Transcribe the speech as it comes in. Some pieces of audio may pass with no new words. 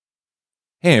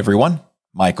Hey everyone,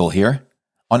 Michael here.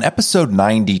 On episode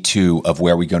 92 of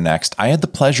Where We Go Next, I had the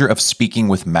pleasure of speaking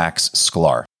with Max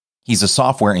Sklar. He's a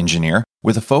software engineer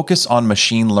with a focus on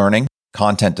machine learning,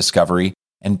 content discovery,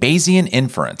 and Bayesian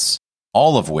inference,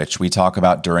 all of which we talk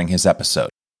about during his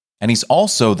episode. And he's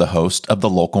also the host of the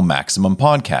Local Maximum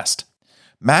podcast.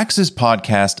 Max's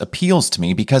podcast appeals to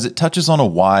me because it touches on a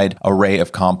wide array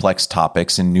of complex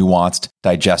topics in nuanced,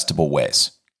 digestible ways,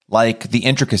 like the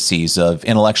intricacies of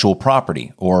intellectual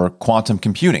property or quantum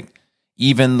computing,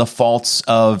 even the faults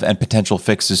of and potential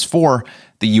fixes for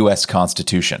the U.S.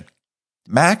 Constitution.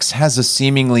 Max has a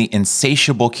seemingly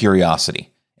insatiable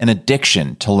curiosity, an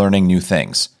addiction to learning new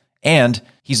things, and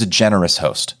he's a generous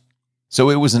host. So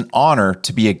it was an honor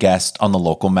to be a guest on the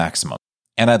Local Maximum,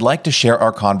 and I'd like to share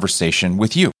our conversation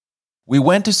with you. We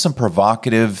went to some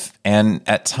provocative and,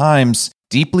 at times,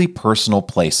 deeply personal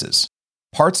places.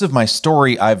 Parts of my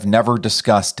story I've never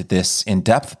discussed this in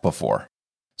depth before.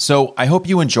 So I hope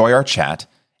you enjoy our chat,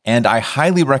 and I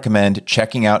highly recommend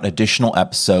checking out additional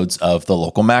episodes of The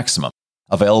Local Maximum,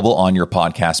 available on your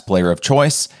podcast player of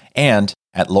choice and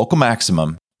at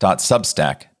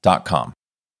localmaximum.substack.com.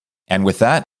 And with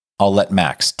that, I'll let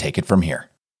Max take it from here.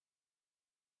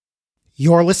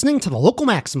 You're listening to The Local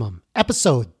Maximum,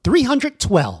 episode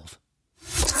 312.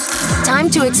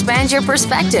 Time to expand your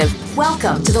perspective.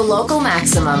 Welcome to The Local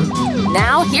Maximum.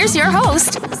 Now, here's your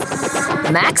host,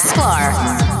 Max Sklar.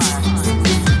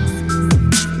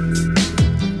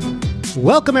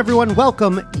 Welcome, everyone.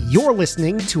 Welcome. You're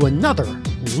listening to another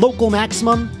Local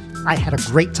Maximum. I had a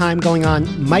great time going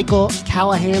on Michael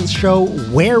Callahan's show,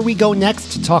 Where We Go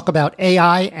Next, to talk about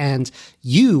AI, and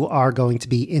you are going to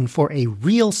be in for a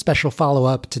real special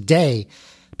follow-up today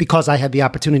because I had the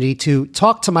opportunity to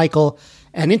talk to Michael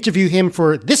and interview him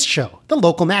for this show, The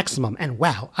Local Maximum. And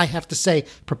wow, I have to say,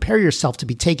 prepare yourself to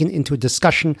be taken into a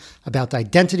discussion about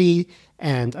identity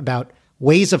and about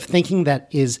ways of thinking that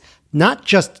is not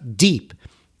just deep,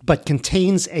 but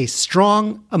contains a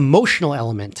strong emotional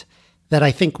element that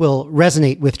I think will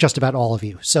resonate with just about all of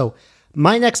you. So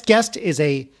my next guest is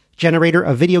a generator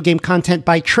of video game content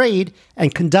by trade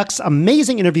and conducts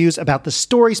amazing interviews about the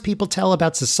stories people tell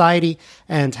about society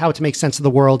and how to make sense of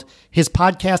the world. His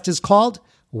podcast is called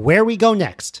Where We Go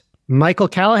Next. Michael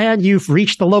Callahan, you've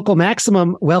reached The Local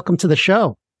Maximum. Welcome to the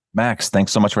show. Max,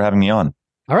 thanks so much for having me on.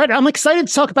 All right. I'm excited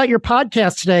to talk about your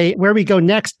podcast today, Where We Go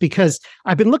Next, because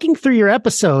I've been looking through your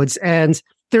episodes and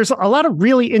there's a lot of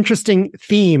really interesting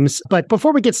themes. But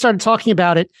before we get started talking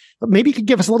about it, maybe you could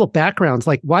give us a little background.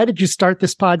 Like, why did you start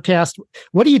this podcast?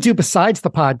 What do you do besides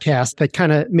the podcast that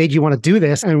kind of made you want to do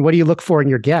this? And what do you look for in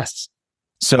your guests?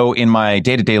 So in my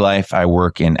day-to-day life, I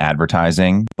work in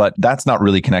advertising, but that's not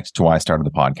really connected to why I started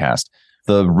the podcast.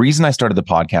 The reason I started the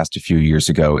podcast a few years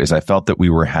ago is I felt that we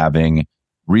were having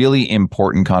really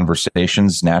important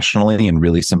conversations nationally in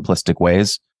really simplistic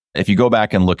ways. If you go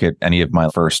back and look at any of my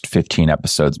first 15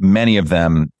 episodes, many of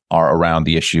them are around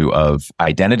the issue of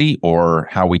identity or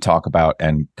how we talk about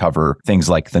and cover things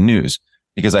like the news,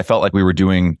 because I felt like we were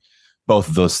doing both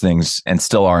of those things and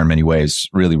still are in many ways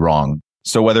really wrong.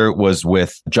 So whether it was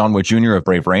with John Wood Jr. of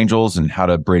Braver Angels and how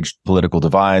to bridge political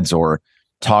divides, or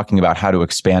talking about how to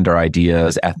expand our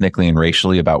ideas ethnically and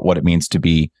racially about what it means to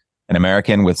be an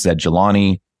American with Zed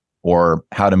Jelani, or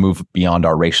how to move beyond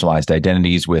our racialized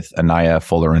identities with Anaya,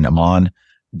 Fuller, and Aman.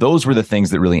 Those were the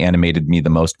things that really animated me the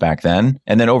most back then.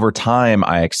 And then over time,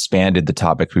 I expanded the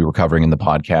topics we were covering in the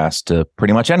podcast to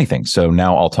pretty much anything. So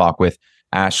now I'll talk with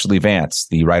Ashlee Vance,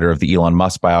 the writer of the Elon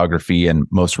Musk biography, and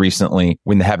most recently,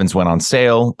 When the Heavens Went on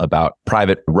Sale, about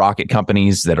private rocket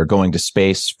companies that are going to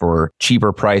space for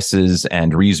cheaper prices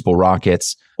and reusable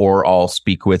rockets. Or I'll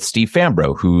speak with Steve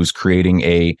Fambro, who's creating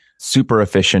a super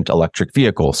efficient electric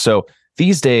vehicle. So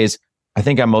these days, I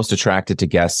think I'm most attracted to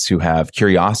guests who have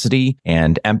curiosity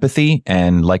and empathy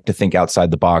and like to think outside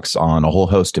the box on a whole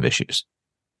host of issues.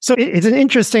 So it's an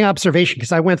interesting observation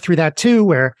because I went through that too,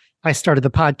 where I started the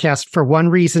podcast for one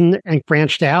reason and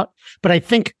branched out. But I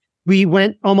think we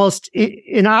went almost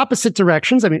in opposite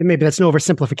directions. I mean, maybe that's an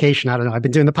oversimplification. I don't know. I've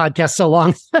been doing the podcast so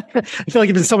long. I feel like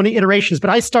it's been so many iterations,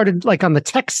 but I started like on the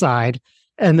tech side.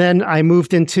 And then I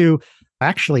moved into,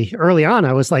 actually early on,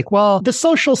 I was like, well, the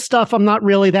social stuff I'm not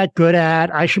really that good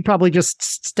at. I should probably just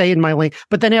stay in my lane.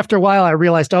 But then after a while, I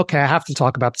realized, okay, I have to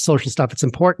talk about the social stuff. It's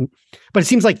important. But it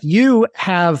seems like you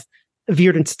have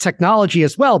veered into technology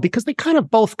as well, because they kind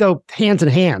of both go hand in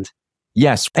hand.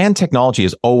 Yes. And technology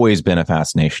has always been a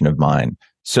fascination of mine.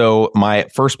 So my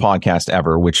first podcast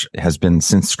ever, which has been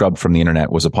since scrubbed from the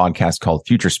internet, was a podcast called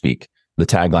Future Speak. The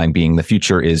tagline being, "The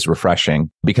future is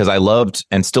refreshing," because I loved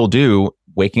and still do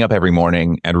waking up every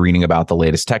morning and reading about the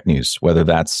latest tech news, whether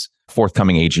that's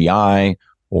forthcoming AGI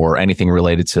or anything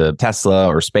related to Tesla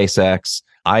or SpaceX.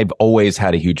 I've always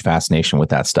had a huge fascination with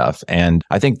that stuff. And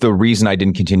I think the reason I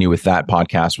didn't continue with that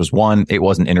podcast was, one, it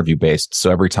wasn't interview based. So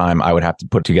every time I would have to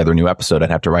put together a new episode, I'd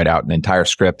have to write out an entire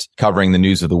script covering the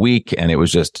news of the week. And it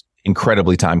was just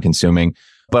incredibly time consuming.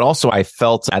 But also I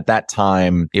felt at that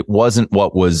time, it wasn't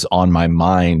what was on my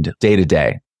mind day to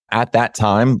day. At that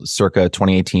time, circa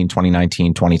 2018,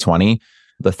 2019, 2020,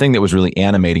 the thing that was really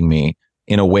animating me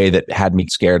in a way that had me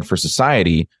scared for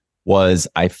society was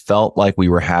I felt like we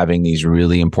were having these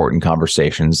really important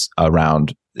conversations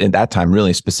around, at that time,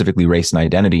 really specifically race and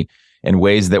identity in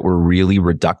ways that were really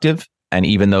reductive. And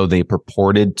even though they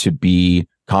purported to be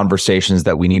conversations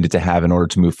that we needed to have in order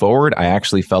to move forward, I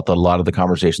actually felt that a lot of the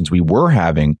conversations we were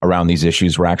having around these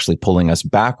issues were actually pulling us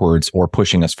backwards or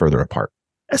pushing us further apart.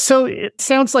 So it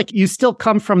sounds like you still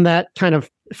come from that kind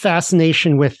of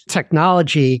fascination with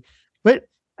technology, but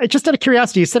just out of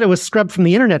curiosity, you said it was scrubbed from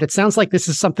the internet. It sounds like this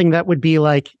is something that would be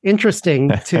like interesting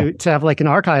to have like an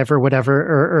archive or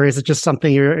whatever, or is it just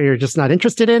something you're just not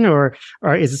interested in, or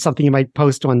is it something you might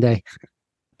post one day?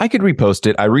 I could repost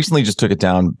it. I recently just took it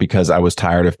down because I was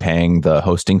tired of paying the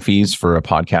hosting fees for a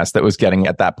podcast that was getting,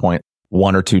 at that point,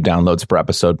 1 or 2 downloads per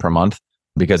episode per month,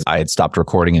 because I had stopped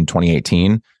recording in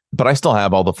 2018. But I still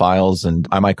have all the files, and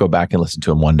I might go back and listen to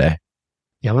them one day.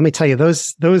 Yeah, let me tell you,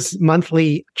 those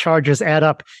monthly charges add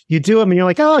up. You do them and you're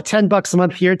like, oh, $10 a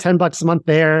month here, $10 a month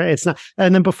there. It's not,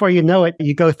 and then before you know it,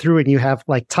 you go through and you have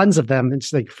like tons of them, and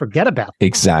it's like, forget about it.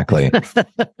 Exactly.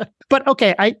 But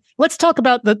okay, let's talk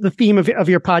about the theme of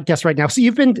your podcast right now. So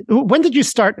when did you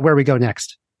start Where We Go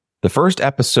Next? The first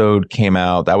episode came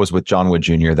out, that was with John Wood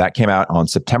Jr. That came out on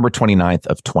September 29th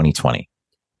of 2020.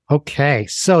 Okay,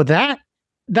 so that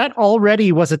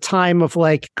already was a time of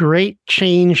like great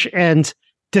change and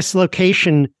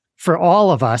dislocation for all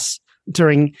of us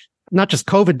during not just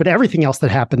COVID, but everything else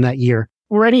that happened that year.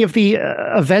 Were any of the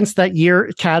events that year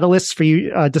catalysts for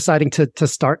you deciding to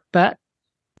start that?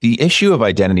 The issue of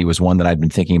identity was one that I'd been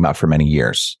thinking about for many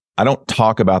years. I don't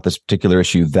talk about this particular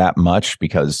issue that much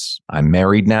because I'm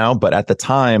married now, but at the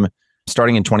time,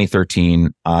 starting in 2013,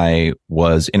 I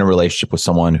was in a relationship with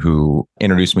someone who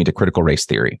introduced me to critical race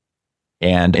theory.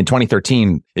 And in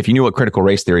 2013, if you knew what critical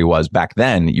race theory was back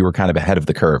then, you were kind of ahead of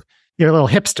the curve. You're a little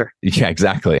hipster. Yeah,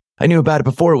 exactly. I knew about it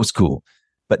before it was cool,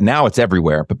 but now it's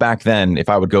everywhere. But back then, if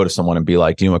I would go to someone and be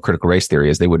like, do you know what critical race theory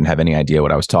is? They wouldn't have any idea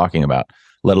what I was talking about,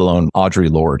 let alone Audre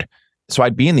Lorde. So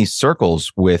I'd be in these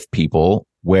circles with people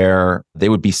where they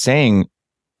would be saying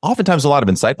oftentimes a lot of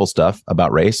insightful stuff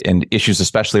about race and issues,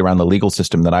 especially around the legal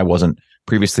system that I wasn't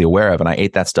previously aware of. And I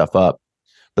ate that stuff up.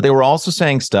 But they were also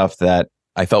saying stuff that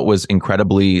I felt was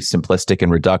incredibly simplistic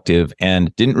and reductive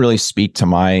and didn't really speak to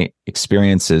my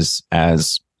experiences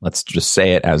as, let's just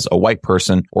say it, as a white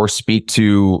person, or speak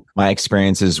to my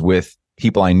experiences with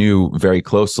people I knew very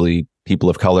closely, people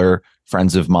of color,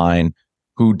 friends of mine,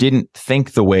 who didn't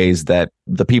think the ways that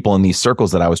the people in these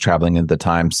circles that I was traveling at the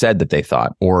time said that they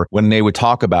thought. Or when they would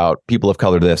talk about people of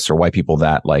color this or white people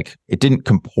that, like, it didn't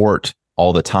comport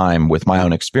all the time with my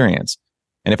own experience.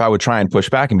 And if I would try and push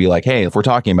back and be like, hey, if we're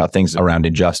talking about things around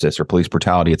injustice or police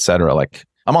brutality, et cetera, like,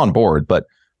 I'm on board. But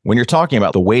when you're talking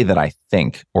about the way that I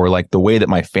think, or like the way that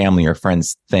my family or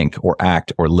friends think or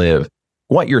act or live,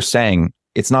 what you're saying,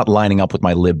 it's not lining up with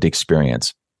my lived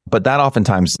experience. But that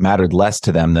oftentimes mattered less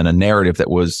to them than a narrative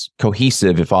that was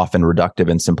cohesive, if often reductive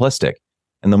and simplistic.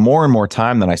 And the more and more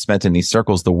time that I spent in these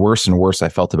circles, the worse and worse I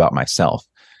felt about myself.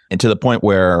 And to the point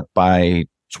where by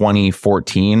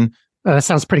 2014, that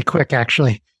sounds pretty quick,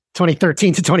 actually.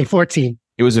 2013 to 2014.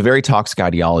 It was a very toxic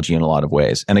ideology in a lot of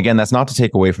ways. And again, that's not to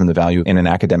take away from the value in an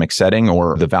academic setting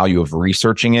or the value of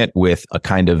researching it with a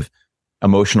kind of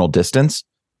emotional distance.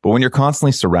 But when you're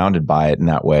constantly surrounded by it in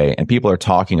that way, and people are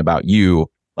talking about you,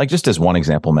 like just as one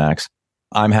example, Max,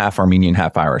 I'm half Armenian,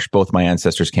 half Irish. Both my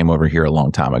ancestors came over here a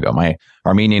long time ago. My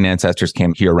Armenian ancestors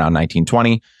came here around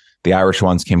 1920. The Irish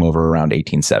ones came over around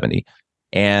 1870.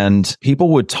 And people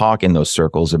would talk in those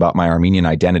circles about my Armenian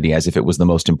identity as if it was the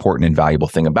most important and valuable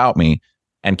thing about me,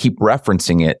 and keep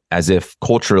referencing it as if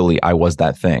culturally I was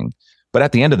that thing. But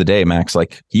at the end of the day, Max,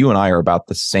 like, you and I are about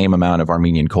the same amount of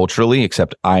Armenian culturally,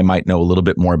 except I might know a little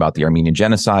bit more about the Armenian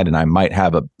genocide, and I might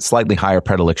have a slightly higher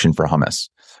predilection for hummus.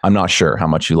 I'm not sure how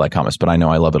much you like hummus, but I know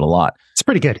I love it a lot. It's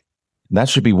pretty good. That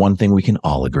should be one thing we can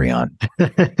all agree on.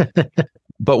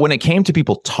 But when it came to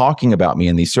people talking about me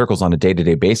in these circles on a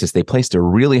day-to-day basis, they placed a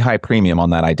really high premium on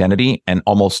that identity and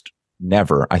almost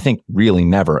never, I think really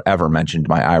never, ever mentioned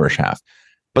my Irish half.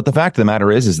 But the fact of the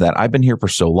matter is that I've been here for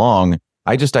so long,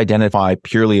 I just identify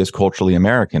purely as culturally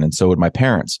American, and so would my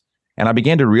parents. And I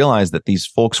began to realize that these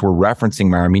folks were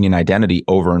referencing my Armenian identity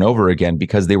over and over again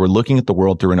because they were looking at the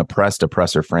world through an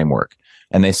oppressed-oppressor framework.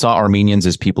 And they saw Armenians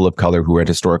as people of color who had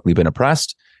historically been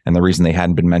oppressed. And the reason they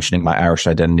hadn't been mentioning my Irish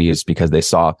identity is because they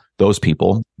saw those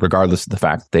people, regardless of the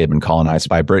fact that they had been colonized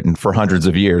by Britain for hundreds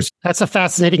of years. That's a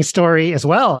fascinating story as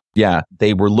well. Yeah,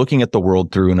 they were looking at the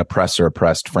world through an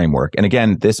oppressor-oppressed framework. And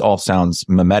again, this all sounds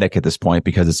mimetic at this point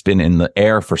because it's been in the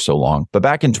air for so long. But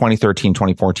back in 2013,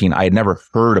 2014, I had never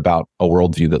heard about a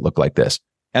worldview that looked like this.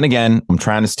 And again, I'm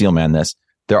trying to steelman this.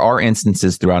 There are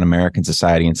instances throughout American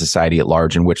society and society at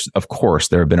large in which, of course,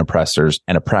 there have been oppressors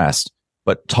and oppressed.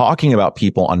 But talking about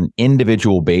people on an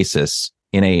individual basis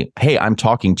in a, hey, I'm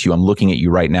talking to you, I'm looking at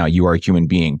you right now, you are a human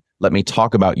being. Let me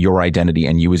talk about your identity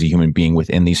and you as a human being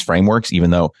within these frameworks, even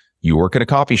though you work at a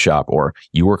coffee shop or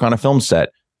you work on a film set.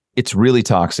 It's really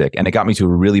toxic. And it got me to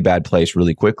a really bad place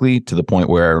really quickly, to the point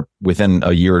where within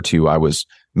a year or two, I was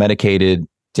medicated,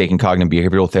 taking cognitive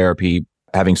behavioral therapy,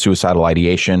 having suicidal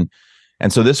ideation.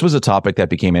 And so this was a topic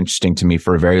that became interesting to me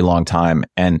for a very long time.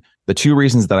 And the two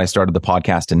reasons that I started the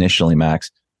podcast initially, Max,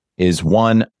 is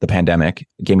one, the pandemic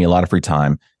gave me a lot of free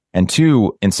time. And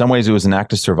two, in some ways, it was an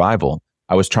act of survival.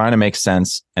 I was trying to make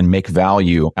sense and make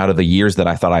value out of the years that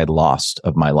I thought I had lost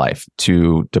of my life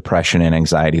to depression and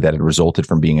anxiety that had resulted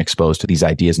from being exposed to these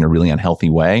ideas in a really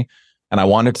unhealthy way. And I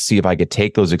wanted to see if I could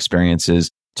take those experiences,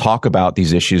 talk about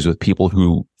these issues with people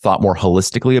who thought more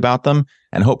holistically about them,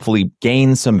 and hopefully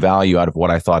gain some value out of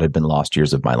what I thought had been lost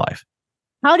years of my life.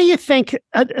 How do you think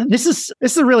this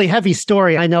is a really heavy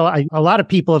story? I know a lot of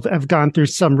people have gone through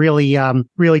some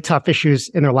really tough issues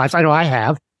in their lives. I know I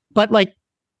have, but like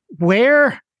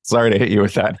where? Sorry to hit you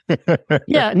with that.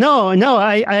 Yeah, no,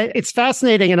 it's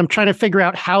fascinating, and I'm trying to figure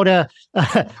out how to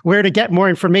where to get more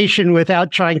information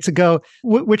without trying to go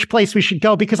which place we should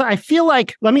go, because I feel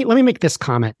like let me make this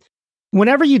comment.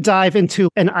 Whenever you dive into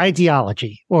an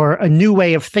ideology or a new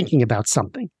way of thinking about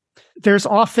something, there's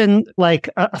often like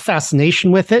a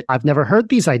fascination with it. I've never heard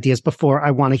these ideas before.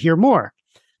 I want to hear more.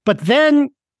 But then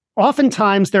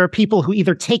oftentimes there are people who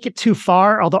either take it too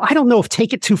far, although I don't know if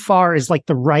take it too far is like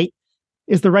the right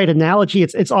analogy.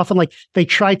 It's often like they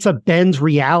try to bend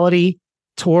reality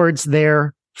towards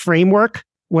their framework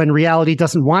when reality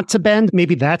doesn't want to bend.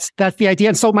 Maybe that's the idea.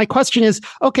 And so my question is,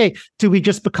 okay, do we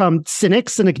just become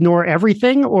cynics and ignore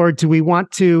everything? Or do we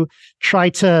want to try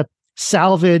to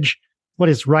salvage what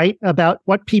is right about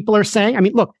what people are saying? I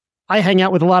mean, look, I hang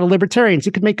out with a lot of libertarians.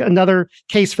 You could make another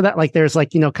case for that. Like there's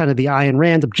like, kind of the Ayn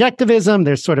Rand objectivism.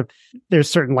 There's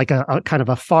certain like a kind of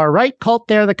a far right cult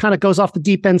there that kind of goes off the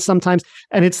deep end sometimes.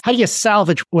 And it's how do you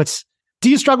salvage do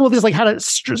you struggle with this? Like how to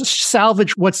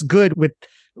salvage what's good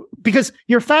because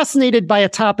you're fascinated by a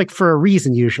topic for a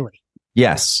reason usually.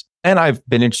 Yes. And I've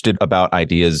been interested about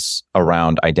ideas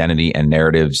around identity and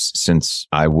narratives since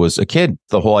I was a kid.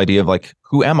 The whole idea of like,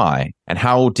 who am I and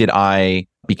how did I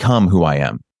become who I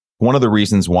am? One of the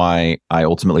reasons why I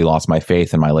ultimately lost my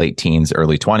faith in my late teens,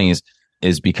 early 20s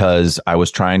is because I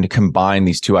was trying to combine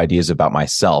these two ideas about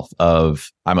myself of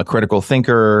I'm a critical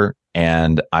thinker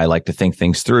and I like to think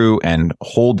things through and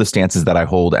hold the stances that I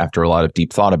hold after a lot of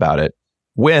deep thought about it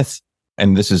with,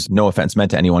 and this is no offense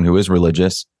meant to anyone who is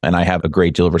religious, and I have a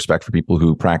great deal of respect for people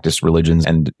who practice religions,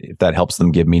 and if that helps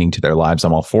them give meaning to their lives,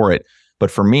 I'm all for it. But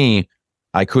for me,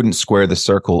 I couldn't square the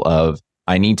circle of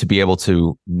I need to be able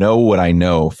to know what I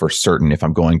know for certain if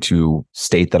I'm going to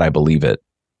state that I believe it.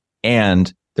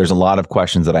 And there's a lot of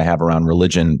questions that I have around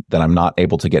religion that I'm not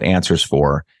able to get answers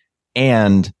for.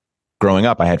 And growing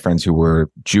up, I had friends who were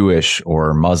Jewish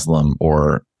or Muslim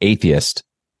or atheist,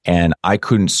 and I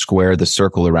couldn't square the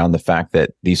circle around the fact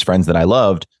that these friends that I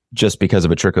loved, just because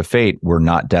of a trick of fate, were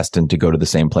not destined to go to the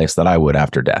same place that I would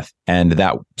after death. And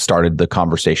that started the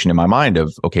conversation in my mind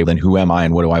of, okay, then who am I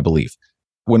and what do I believe?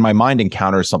 When my mind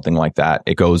encounters something like that,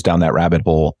 it goes down that rabbit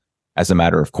hole as a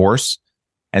matter of course.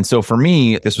 And so for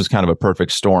me, this was kind of a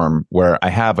perfect storm where I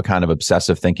have a kind of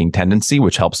obsessive thinking tendency,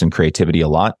 which helps in creativity a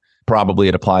lot. Probably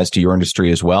it applies to your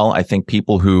industry as well. I think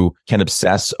people who can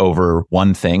obsess over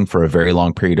one thing for a very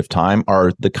long period of time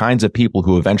are the kinds of people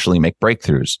who eventually make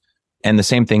breakthroughs. And the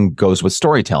same thing goes with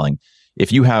storytelling.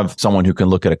 If you have someone who can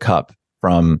look at a cup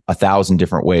from 1,000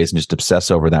 different ways and just obsess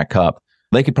over that cup,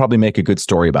 they could probably make a good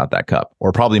story about that cup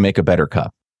or probably make a better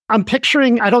cup. I'm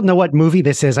picturing, I don't know what movie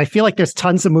this is. I feel like there's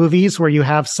tons of movies where you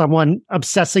have someone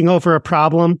obsessing over a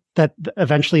problem that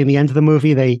eventually in the end of the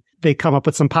movie, they come up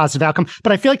with some positive outcome.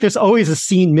 But I feel like there's always a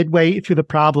scene midway through the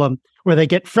problem where they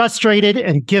get frustrated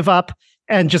and give up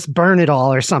and just burn it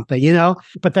all or something,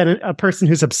 But then a person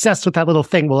who's obsessed with that little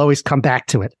thing will always come back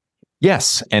to it.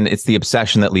 Yes. And it's the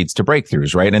obsession that leads to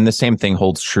breakthroughs, right? And the same thing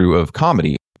holds true of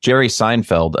comedy. Jerry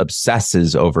Seinfeld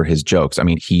obsesses over his jokes. I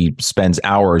mean, he spends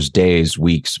hours, days,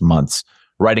 weeks, months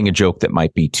writing a joke that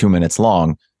might be 2 minutes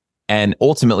long and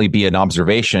ultimately be an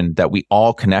observation that we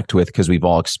all connect with because we've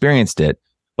all experienced it.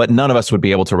 But none of us would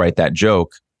be able to write that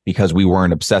joke because we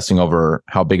weren't obsessing over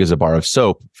how big is a bar of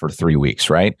soap for 3 weeks,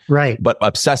 right? Right. But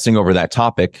obsessing over that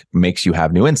topic makes you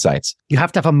have new insights. You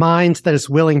have to have a mind that is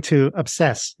willing to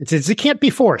obsess. It can't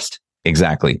be forced.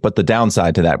 Exactly. But the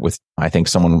downside to that with, I think,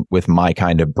 someone with my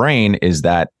kind of brain is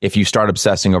that if you start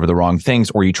obsessing over the wrong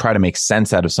things or you try to make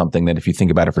sense out of something that if you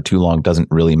think about it for too long doesn't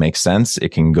really make sense, it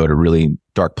can go to really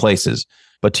dark places.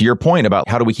 But to your point about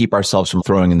how do we keep ourselves from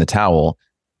throwing in the towel,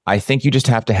 I think you just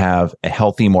have to have a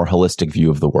healthy, more holistic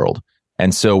view of the world.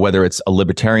 And so whether it's a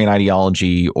libertarian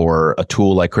ideology or a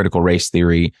tool like critical race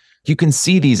theory, you can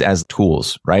see these as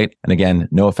tools, right? And again,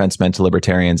 no offense meant to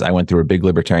libertarians. I went through a big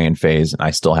libertarian phase and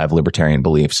I still have libertarian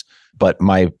beliefs. But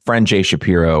my friend Jay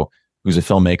Shapiro, who's a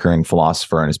filmmaker and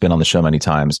philosopher and has been on the show many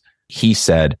times, he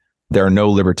said, there are no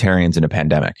libertarians in a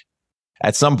pandemic.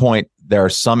 At some point, there are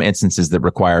some instances that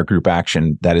require group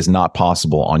action that is not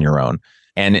possible on your own.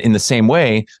 And in the same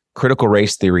way, critical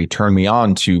race theory turned me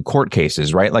on to court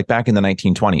cases, right? Like back in the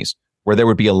 1920s, where there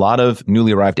would be a lot of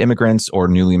newly arrived immigrants or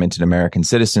newly minted American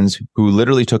citizens who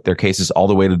literally took their cases all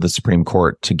the way to the Supreme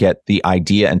Court to get the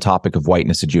idea and topic of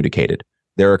whiteness adjudicated.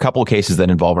 There are a couple of cases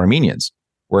that involve Armenians,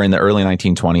 where in the early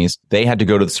 1920s, they had to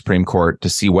go to the Supreme Court to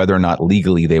see whether or not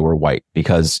legally they were white.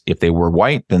 Because if they were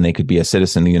white, then they could be a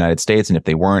citizen of the United States. And if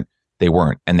they weren't, they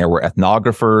weren't. And there were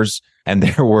ethnographers and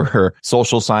there were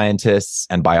social scientists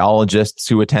and biologists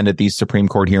who attended these Supreme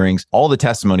Court hearings, all the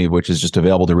testimony of which is just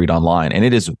available to read online. And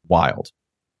it is wild.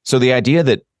 So the idea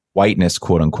that whiteness,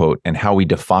 quote unquote, and how we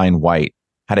define white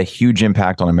had a huge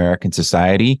impact on American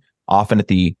society, often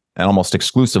and almost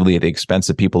exclusively at the expense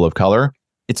of people of color,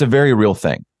 it's a very real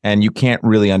thing. And you can't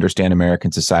really understand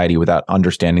American society without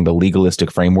understanding the legalistic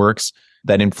frameworks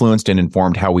that influenced and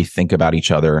informed how we think about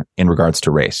each other in regards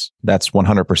to race. That's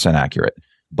 100% accurate.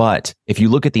 But if you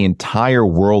look at the entire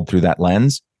world through that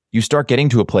lens, you start getting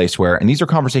to a place where, and these are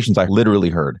conversations I literally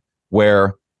heard,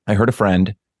 where I heard a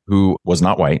friend who was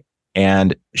not white,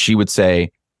 and she would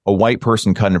say, a white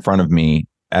person cut in front of me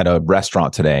at a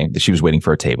restaurant today that she was waiting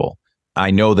for a table.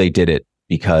 I know they did it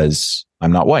because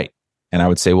I'm not white. And I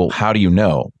would say, well, how do you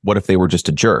know? What if they were just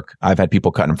a jerk? I've had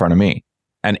people cut in front of me.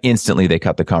 And instantly they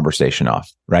cut the conversation off,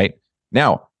 right?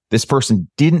 Now, this person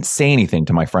didn't say anything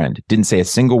to my friend, didn't say a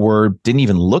single word, didn't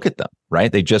even look at them, right?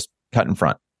 They just cut in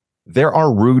front. There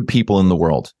are rude people in the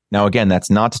world. Now, again, that's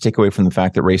not to take away from the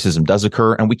fact that racism does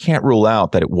occur, and we can't rule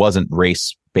out that it wasn't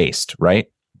race-based, right?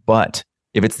 But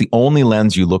if it's the only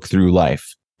lens you look through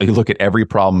life, you look at every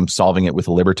problem solving it with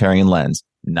a libertarian lens,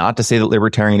 not to say that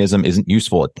libertarianism isn't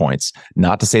useful at points,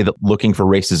 not to say that looking for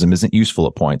racism isn't useful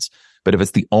at points, but if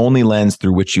it's the only lens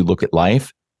through which you look at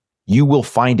life, you will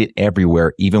find it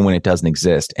everywhere, even when it doesn't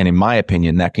exist. And in my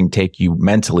opinion, that can take you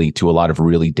mentally to a lot of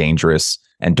really dangerous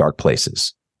and dark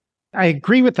places. I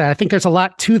agree with that. I think there's a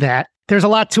lot to that. There's a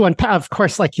lot to unpack. Of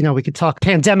course, we could talk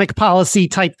pandemic policy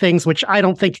type things, which I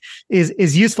don't think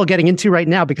is useful getting into right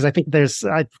now, because I think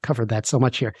I've covered that so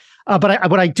much here. But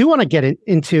what I do want to get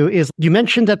into is, you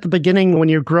mentioned at the beginning when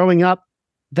you're growing up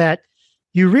that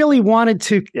you really wanted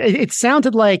to, it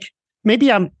sounded like,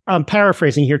 maybe I'm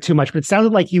paraphrasing here too much, but it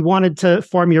sounded like you wanted to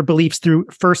form your beliefs through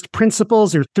first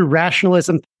principles or through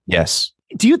rationalism. Yes.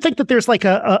 Do you think that there's like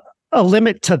a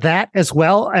limit to that as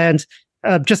well? And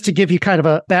just to give you kind of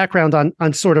a background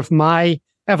on sort of my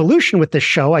evolution with this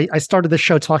show, I started the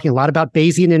show talking a lot about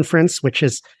Bayesian inference, which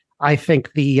is, I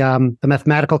think, the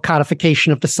mathematical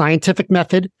codification of the scientific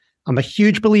method. I'm a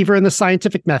huge believer in the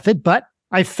scientific method, but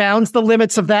I've found the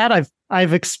limits of that.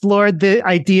 I've explored the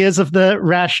ideas of the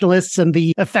rationalists and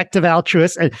the effective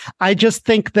altruists. And I just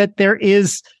think that there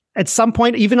is, at some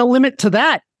point, even a limit to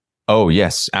that. Oh,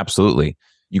 yes, absolutely.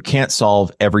 You can't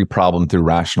solve every problem through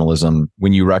rationalism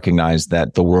when you recognize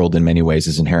that the world in many ways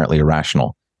is inherently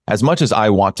irrational. As much as I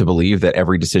want to believe that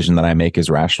every decision that I make is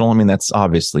rational, I mean, that's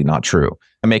obviously not true.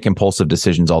 I make impulsive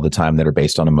decisions all the time that are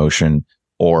based on emotion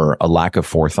or a lack of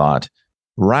forethought.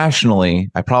 Rationally,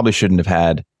 I probably shouldn't have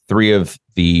had 3 of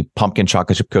the pumpkin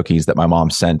chocolate chip cookies that my mom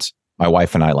sent my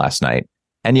wife and I last night.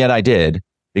 And yet I did,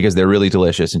 because they're really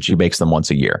delicious and she bakes them once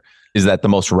a year. Is that the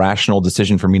most rational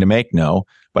decision for me to make? No,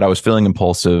 but I was feeling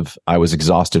impulsive. I was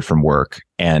exhausted from work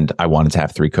and I wanted to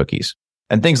have 3 cookies.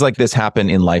 And things like this happen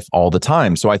in life all the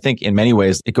time. So I think in many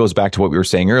ways, it goes back to what we were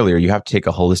saying earlier. You have to take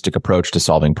a holistic approach to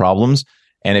solving problems.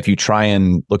 And if you try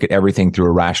and look at everything through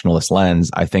a rationalist lens,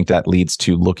 I think that leads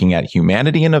to looking at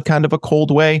humanity in a kind of a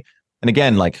cold way. And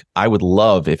again, like I would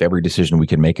love if every decision we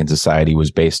could make in society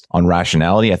was based on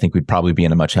rationality. I think we'd probably be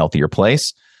in a much healthier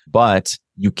place, but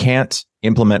you can't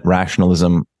implement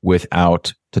rationalism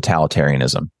without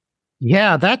totalitarianism.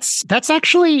 Yeah, that's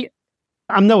actually,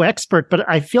 I'm no expert, but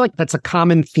I feel like that's a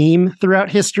common theme throughout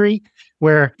history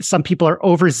where some people are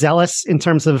overzealous in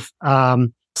terms of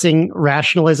seeing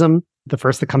rationalism. The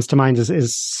first that comes to mind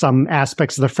is some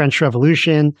aspects of the French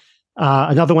Revolution.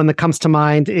 Another one that comes to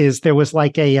mind is there was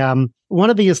like a one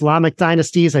of the Islamic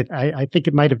dynasties. I think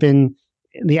it might have been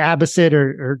the Abbasid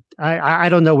or I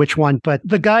don't know which one, but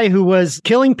the guy who was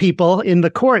killing people in the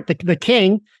court, the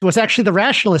king, was actually the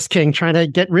rationalist king trying to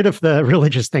get rid of the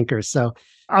religious thinkers. So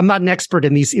I'm not an expert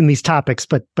in these topics,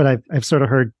 but I've sort of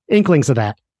heard inklings of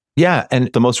that. Yeah.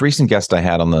 And the most recent guest I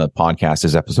had on the podcast,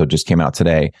 his episode just came out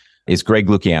today, is Greg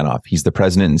Lukianoff. He's the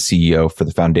president and CEO for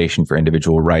the Foundation for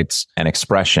Individual Rights and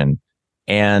Expression.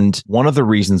 And one of the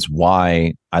reasons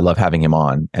why I love having him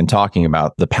on and talking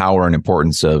about the power and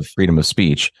importance of freedom of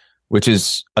speech, which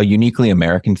is a uniquely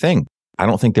American thing. I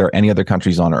don't think there are any other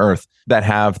countries on earth that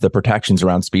have the protections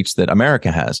around speech that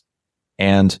America has.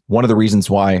 And one of the reasons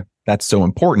why that's so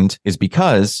important is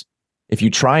because if you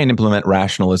try and implement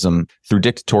rationalism through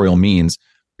dictatorial means,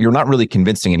 you're not really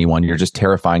convincing anyone. You're just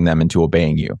terrifying them into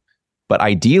obeying you. But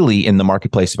ideally, in the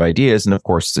marketplace of ideas, and of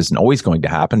course, this isn't always going to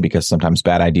happen because sometimes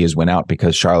bad ideas win out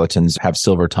because charlatans have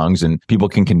silver tongues and people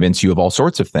can convince you of all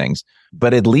sorts of things.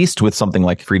 But at least with something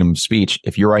like freedom of speech,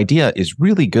 if your idea is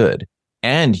really good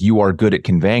and you are good at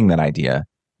conveying that idea,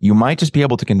 you might just be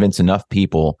able to convince enough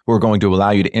people who are going to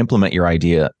allow you to implement your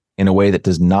idea in a way that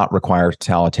does not require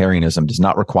totalitarianism, does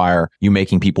not require you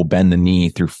making people bend the knee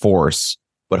through force,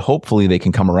 but hopefully they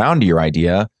can come around to your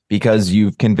idea because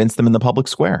you've convinced them in the public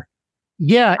square.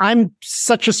 Yeah, I'm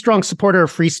such a strong supporter of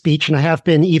free speech, and I have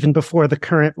been even before the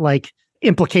current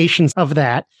implications of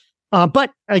that.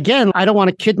 But again, I don't want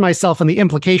to kid myself on the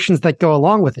implications that go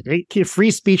along with it.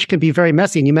 Free speech can be very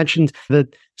messy. And you mentioned the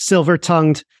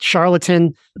silver-tongued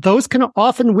charlatan. Those can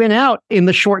often win out in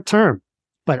the short term.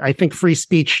 But I think free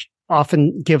speech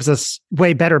often gives us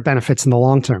way better benefits in the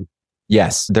long term.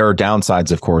 Yes, there are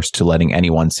downsides, of course, to letting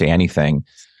anyone say anything.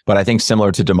 But I think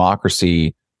similar to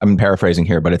democracy, I'm paraphrasing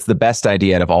here, but it's the best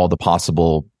idea out of all the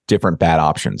possible different bad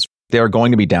options. There are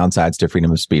going to be downsides to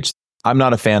freedom of speech. I'm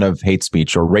not a fan of hate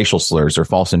speech or racial slurs or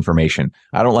false information.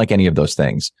 I don't like any of those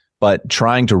things. But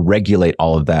trying to regulate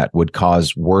all of that would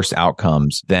cause worse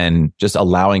outcomes than just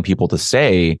allowing people to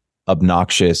say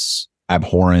obnoxious,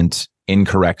 abhorrent,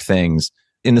 incorrect things.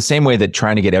 In the same way that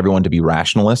trying to get everyone to be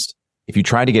rationalist, if you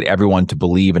try to get everyone to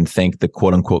believe and think the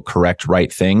quote unquote correct,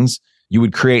 right things, you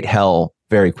would create hell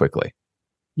very quickly.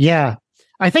 Yeah.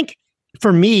 I think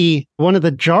for me, one of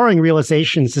the jarring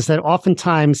realizations is that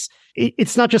oftentimes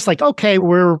it's not just like, okay,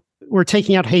 we're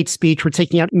taking out hate speech, we're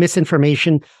taking out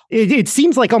misinformation. It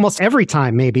seems like almost every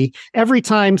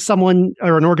time someone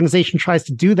or an organization tries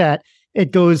to do that,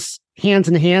 it goes hand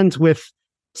in hand with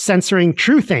censoring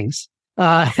true things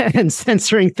and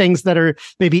censoring things that are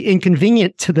maybe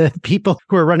inconvenient to the people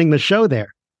who are running the show there.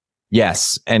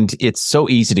 Yes. And it's so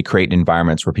easy to create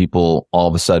environments where people all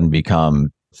of a sudden become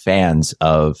fans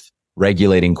of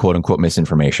regulating quote unquote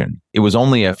misinformation. It was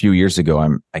only a few years ago.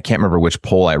 I can't remember which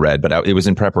poll I read, but it was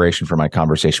in preparation for my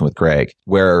conversation with Greg,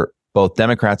 where both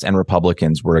Democrats and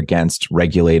Republicans were against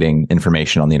regulating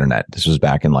information on the internet. This was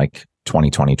back in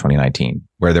 2020, 2019,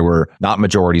 where there were not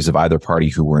majorities of either party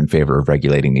who were in favor of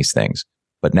regulating these things.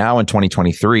 But now in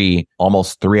 2023,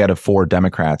 almost 3 out of 4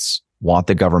 Democrats want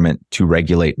the government to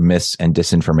regulate mis and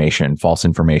disinformation, false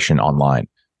information online.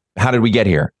 How did we get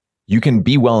here? You can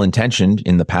be well-intentioned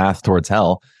in the path towards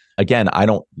hell. Again, I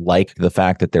don't like the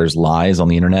fact that there's lies on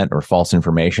the internet or false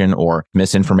information or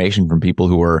misinformation from people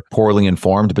who are poorly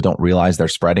informed but don't realize they're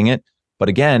spreading it. But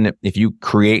again, if you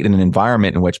create an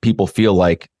environment in which people feel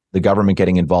like the government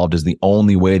getting involved is the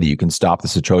only way that you can stop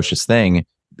this atrocious thing,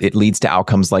 it leads to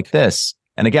outcomes like this.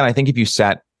 And again, I think if you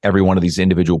sat every one of these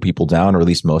individual people down, or at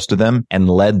least most of them, and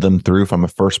led them through from a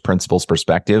first principles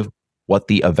perspective, what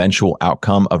the eventual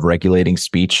outcome of regulating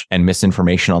speech and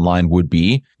misinformation online would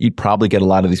be, you'd probably get a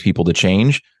lot of these people to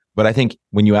change. But I think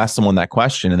when you ask someone that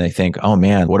question and they think, oh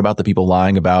man, what about the people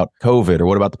lying about COVID? Or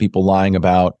what about the people lying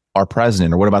about our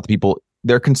president? Or what about the people?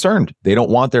 They're concerned. They don't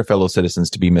want their fellow citizens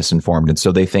to be misinformed. And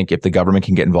so they think if the government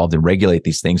can get involved and regulate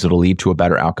these things, it'll lead to a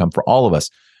better outcome for all of us.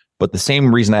 But the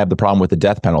same reason I have the problem with the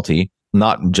death penalty,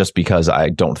 not just because I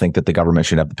don't think that the government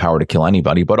should have the power to kill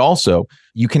anybody, but also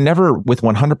you can never with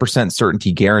 100%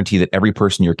 certainty guarantee that every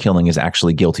person you're killing is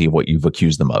actually guilty of what you've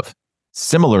accused them of.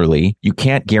 Similarly, you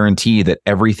can't guarantee that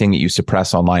everything that you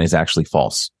suppress online is actually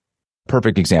false.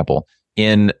 Perfect example.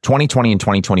 In 2020 and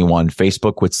 2021,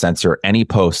 Facebook would censor any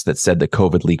post that said that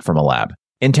COVID leaked from a lab,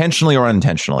 intentionally or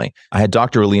unintentionally. I had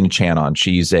Dr. Alina Chan on.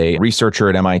 She's a researcher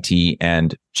at MIT,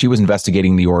 and she was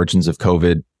investigating the origins of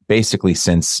COVID basically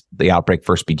since the outbreak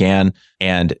first began,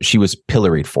 and she was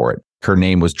pilloried for it. Her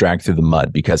name was dragged through the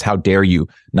mud because how dare you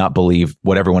not believe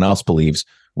what everyone else believes,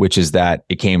 which is that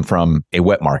it came from a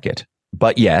wet market.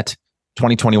 But yet,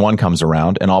 2021 comes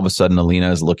around, and all of a sudden,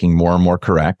 Alina is looking more and more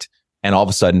correct. And all of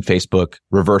a sudden, Facebook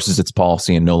reverses its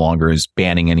policy and no longer is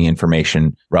banning any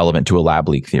information relevant to a lab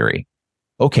leak theory.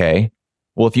 Okay,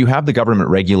 well, if you have the government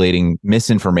regulating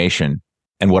misinformation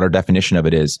and what our definition of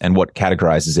it is and what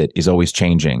categorizes it is always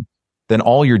changing, then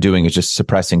all you're doing is just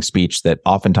suppressing speech that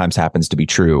oftentimes happens to be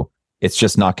true. It's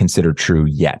just not considered true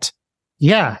yet.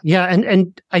 Yeah.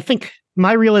 And I think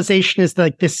my realization is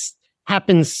that this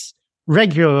happens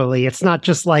regularly. It's not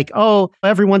just like, oh,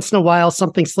 every once in a while,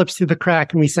 something slips through the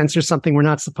crack and we censor something we're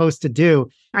not supposed to do.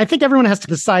 I think everyone has to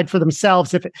decide for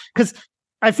themselves because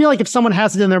I feel like if someone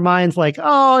has it in their minds, like,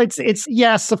 oh, it's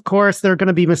yes, of course, there are going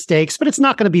to be mistakes, but it's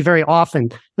not going to be very often,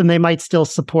 then they might still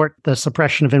support the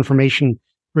suppression of information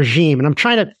regime. And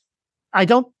I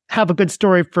don't have a good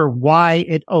story for why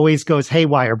it always goes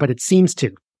haywire, but it seems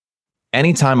to.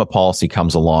 Anytime a policy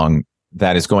comes along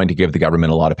that is going to give the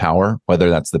government a lot of power, whether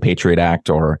that's the Patriot Act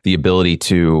or the ability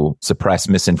to suppress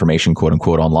misinformation, quote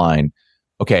unquote, online.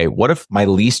 Okay, what if my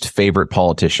least favorite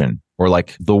politician or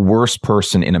like the worst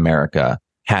person in America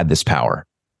had this power?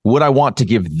 Would I want to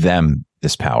give them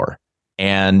this power?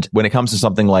 And when it comes to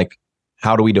something like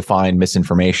how do we define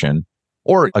misinformation?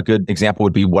 Or a good example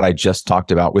would be what I just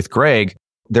talked about with Greg.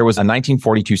 There was a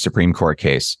 1942 Supreme Court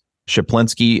case,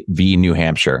 Shaplinsky v. New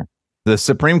Hampshire. The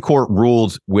Supreme Court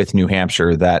ruled with New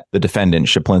Hampshire that the defendant,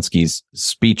 Shaplinsky's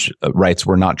speech rights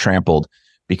were not trampled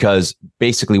because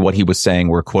basically what he was saying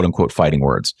were quote unquote fighting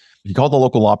words. He called the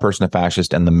local law person a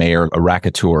fascist and the mayor a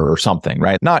racketeur or something,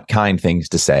 right? Not kind things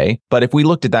to say. But if we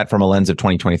looked at that from a lens of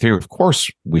 2023, of course,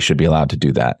 we should be allowed to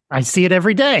do that. I see it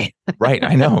every day. Right.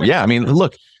 I know. Yeah. I mean,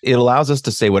 look, it allows us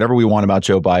to say whatever we want about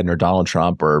Joe Biden or Donald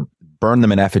Trump or burn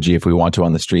them in effigy if we want to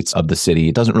on the streets of the city.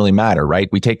 It doesn't really matter, right?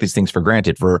 We take these things for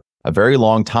granted. For a very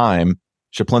long time,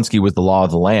 Shaplinsky was the law of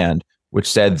the land, which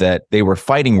said that they were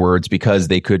fighting words because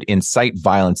they could incite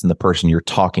violence in the person you're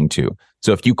talking to.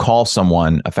 So if you call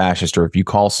someone a fascist or if you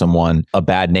call someone a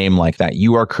bad name like that,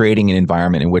 you are creating an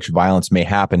environment in which violence may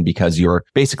happen because you're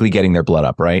basically getting their blood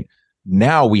up, right?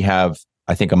 Now we have,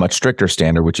 I think, a much stricter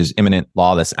standard, which is imminent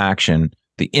lawless action,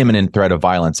 the imminent threat of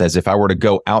violence. As if I were to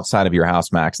go outside of your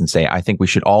house, Max, and say, I think we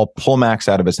should all pull Max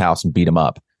out of his house and beat him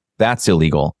up. That's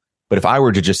illegal. But if I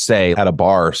were to just say at a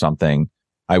bar or something,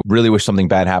 I really wish something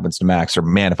bad happens to Max, or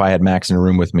man, if I had Max in a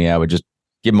room with me, I would just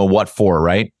give him a what for,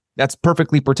 right? That's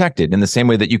perfectly protected in the same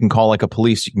way that you can call like a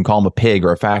police, you can call him a pig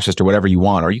or a fascist or whatever you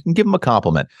want, or you can give him a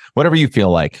compliment, whatever you feel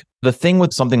like. The thing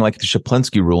with something like the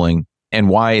Shaplinsky ruling and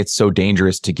why it's so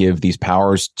dangerous to give these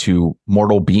powers to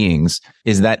mortal beings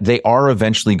is that they are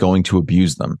eventually going to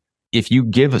abuse them. If you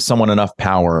give someone enough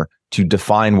power to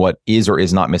define what is or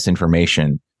is not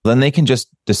misinformation, then they can just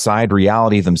decide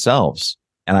reality themselves.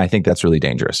 And I think that's really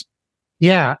dangerous.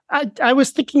 Yeah. I was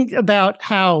thinking about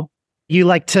how you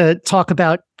like to talk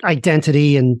about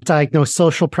identity and diagnose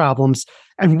social problems.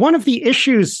 And one of the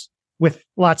issues with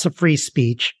lots of free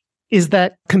speech is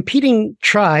that competing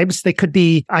tribes, they could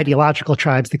be ideological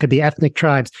tribes, they could be ethnic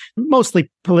tribes,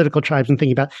 mostly political tribes I'm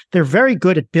thinking about, they're very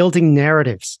good at building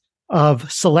narratives of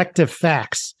selective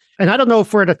facts. And I don't know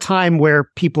if we're at a time where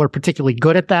people are particularly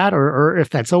good at that or if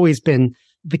that's always been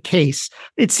the case.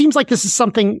 It seems like this is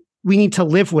something we need to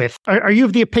live with. Are you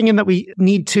of the opinion that we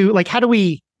need to, like, how do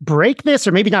we break this,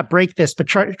 or maybe not break this, but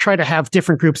try to have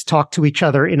different groups talk to each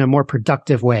other in a more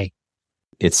productive way?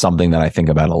 It's something that I think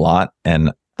about a lot.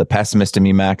 And the pessimist in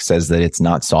me, Max, says that it's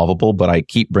not solvable, but I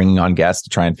keep bringing on guests to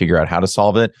try and figure out how to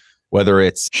solve it. Whether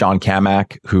it's Sean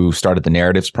Kamak, who started the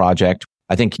Narratives Project.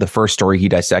 I think the first story he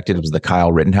dissected was the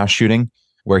Kyle Rittenhouse shooting,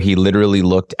 where he literally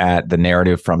looked at the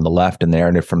narrative from the left and the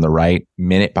narrative from the right,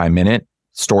 minute by minute,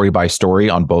 story by story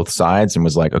on both sides, and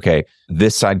was like, okay,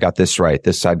 this side got this right.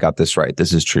 This side got this right.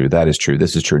 This is true. That is true.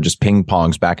 This is true. Just ping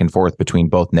pongs back and forth between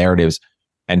both narratives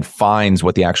and finds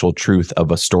what the actual truth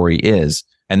of a story is,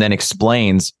 and then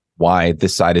explains why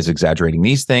this side is exaggerating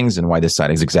these things and why this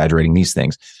side is exaggerating these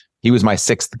things. He was my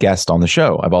 6th guest on the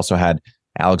show. I've also had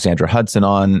Alexandra Hudson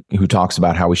on, who talks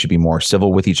about how we should be more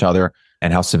civil with each other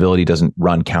and how civility doesn't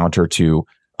run counter to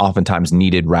oftentimes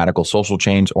needed radical social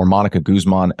change, or Monica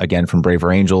Guzman, again from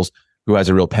Braver Angels, who has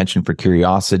a real penchant for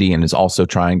curiosity and is also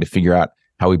trying to figure out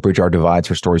how we bridge our divides.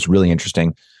 Her story is really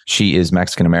interesting. She is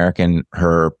Mexican-American.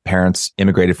 Her parents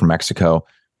immigrated from Mexico,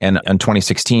 And in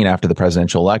 2016, after the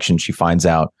presidential election, she finds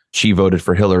out she voted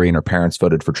for Hillary and her parents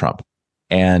voted for Trump.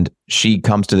 And she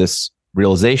comes to this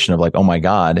realization of like, oh my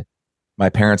God, my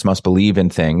parents must believe in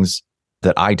things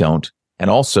that I don't. And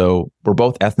also, we're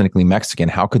both ethnically Mexican.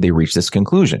 How could they reach this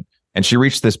conclusion? And she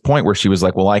reached this point where she was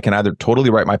like, well, I can either totally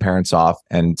write my parents off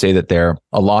and say that they're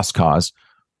a lost cause,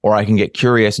 or I can get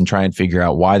curious and try and figure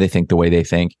out why they think the way they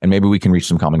think. And maybe we can reach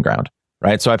some common ground.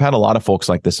 Right. So I've had a lot of folks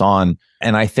like this on,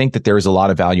 and I think that there is a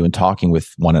lot of value in talking with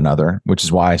one another, which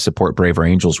is why I support Braver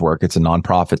Angels work. It's a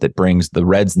nonprofit that brings the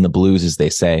reds and the blues, as they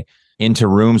say, into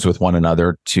rooms with one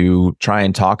another to try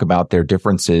and talk about their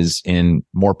differences in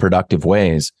more productive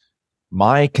ways.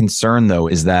 My concern, though,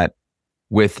 is that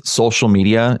with social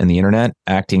media and the internet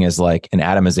acting as like an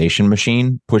atomization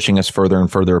machine, pushing us further and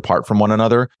further apart from one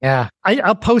another. Yeah.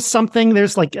 I'll post something.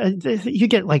 There's like, you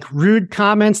get like rude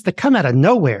comments that come out of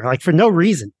nowhere, like for no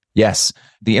reason. Yes.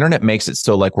 The internet makes it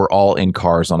so like we're all in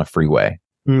cars on a freeway.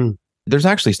 There's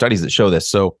actually studies that show this.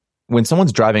 So when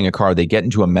someone's driving a car, they get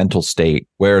into a mental state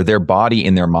where their body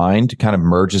and their mind kind of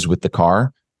merges with the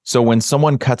car. So when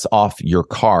someone cuts off your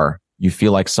car, you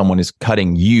feel like someone is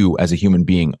cutting you as a human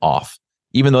being off,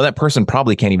 even though that person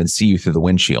probably can't even see you through the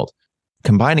windshield.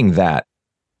 Combining that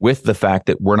with the fact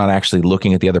that we're not actually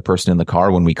looking at the other person in the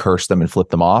car when we curse them and flip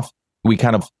them off, we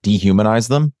kind of dehumanize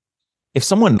them. If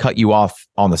someone cut you off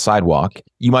on the sidewalk,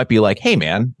 you might be like, hey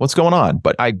man, what's going on?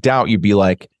 But I doubt you'd be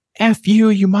like, F you,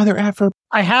 you mother effer.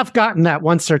 I have gotten that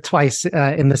once or twice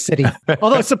in the city.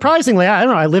 Although surprisingly, I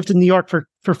don't know, I lived in New York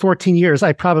for 14 years.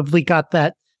 I probably got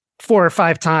that 4 or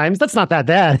 5 times. That's not that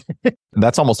bad.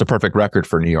 That's almost a perfect record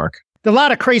for New York. A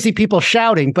lot of crazy people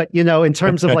shouting, but, you know, in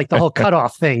terms of like the whole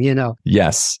cutoff thing, you know.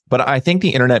 Yes. But I think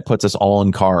the internet puts us all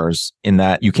in cars in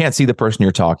that you can't see the person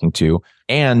you're talking to.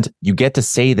 And you get to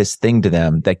say this thing to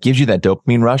them that gives you that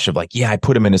dopamine rush of like, yeah, I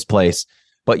put him in his place.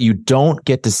 But you don't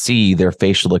get to see their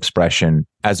facial expression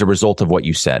as a result of what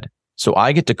you said. So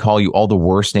I get to call you all the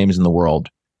worst names in the world,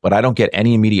 but I don't get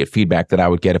any immediate feedback that I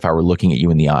would get if I were looking at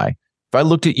you in the eye. If I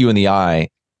looked at you in the eye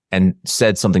and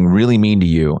said something really mean to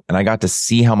you, and I got to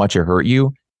see how much it hurt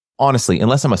you, honestly,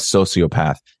 unless I'm a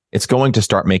sociopath, it's going to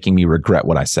start making me regret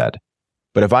what I said.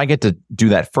 But if I get to do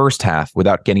that first half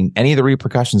without getting any of the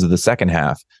repercussions of the second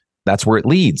half, that's where it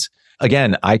leads.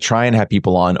 Again, I try and have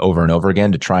people on over and over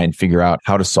again to try and figure out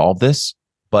how to solve this.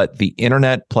 But the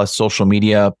internet plus social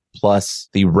media plus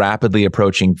the rapidly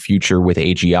approaching future with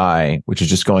AGI, which is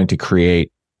just going to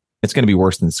create, it's going to be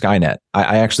worse than Skynet.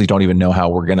 I actually don't even know how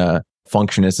we're going to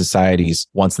function as societies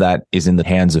once that is in the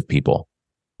hands of people.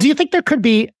 Do you think there could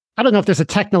be, I don't know if there's a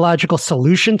technological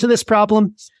solution to this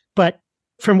problem, but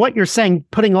from what you're saying,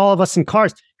 putting all of us in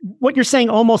cars, what you're saying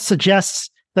almost suggests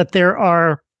that there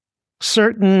are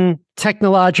certain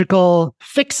technological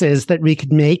fixes that we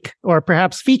could make, or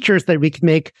perhaps features that we could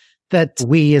make that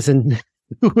we, as in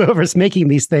whoever's making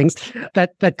these things,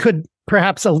 that could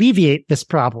perhaps alleviate this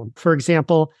problem. For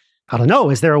example, I don't know,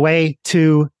 is there a way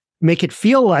to make it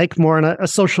feel like more in a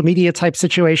social media type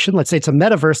situation? Let's say it's a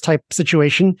metaverse type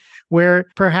situation where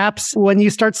perhaps when you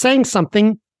start saying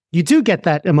something, you do get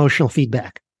that emotional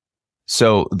feedback.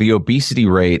 So the obesity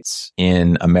rates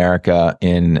in America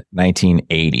in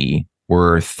 1980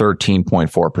 were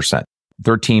 13.4%.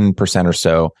 13% or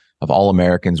so of all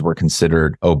Americans were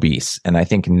considered obese. And I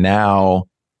think now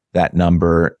that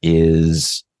number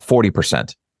is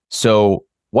 40%. So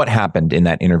what happened in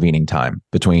that intervening time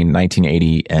between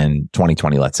 1980 and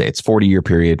 2020, let's say? It's a 40-year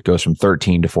period, goes from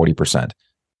 13 to 40%.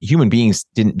 Human beings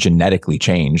didn't genetically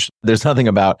change. There's nothing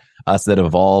about us that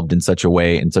evolved in such a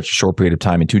way in such a short period of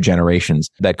time in 2 generations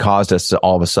that caused us to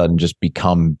all of a sudden just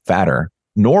become fatter.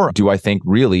 Nor do I think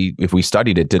really, if we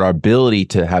studied it, did our ability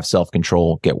to have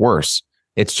self-control get worse.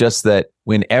 It's just that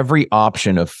when every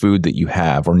option of food that you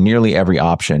have, or nearly every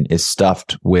option, is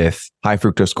stuffed with high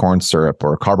fructose corn syrup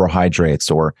or carbohydrates,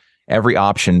 or every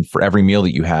option for every meal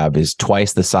that you have is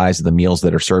twice the size of the meals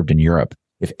that are served in Europe,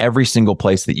 if every single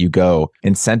place that you go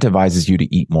incentivizes you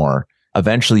to eat more,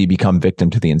 eventually you become victim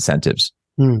to the incentives.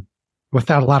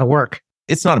 Without a lot of work.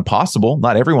 It's not impossible.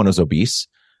 Not everyone is obese.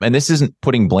 And this isn't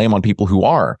putting blame on people who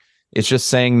are. It's just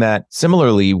saying that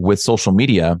similarly with social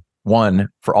media, one,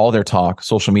 for all their talk,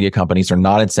 social media companies are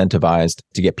not incentivized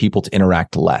to get people to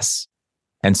interact less.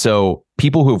 And so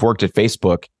people who have worked at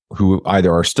Facebook, who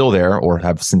either are still there or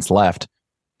have since left,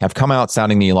 have come out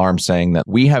sounding the alarm saying that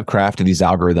we have crafted these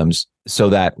algorithms so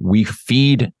that we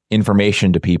feed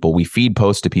information to people, we feed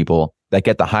posts to people that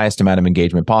get the highest amount of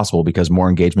engagement possible, because more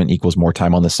engagement equals more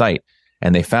time on the site.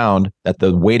 And they found that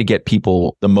the way to get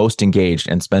people the most engaged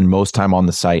and spend most time on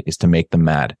the site is to make them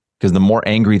mad, because the more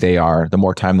angry they are, the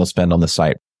more time they'll spend on the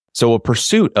site. So a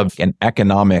pursuit of an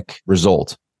economic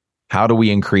result how do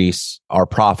we increase our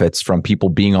profits from people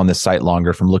being on this site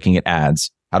longer, from looking at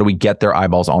ads? How do we get their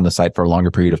eyeballs on the site for a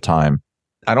longer period of time?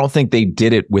 I don't think they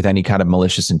did it with any kind of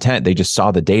malicious intent. They just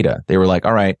saw the data. They were like,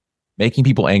 all right, making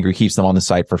people angry keeps them on the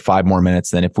site for 5 more minutes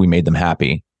than if we made them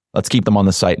happy. Let's keep them on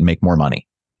the site and make more money.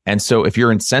 And so if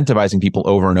you're incentivizing people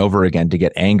over and over again to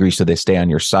get angry so they stay on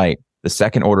your site, the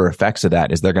second order effects of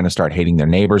that is they're going to start hating their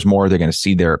neighbors more. They're going to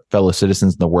see their fellow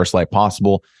citizens in the worst light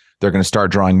possible. They're going to start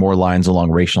drawing more lines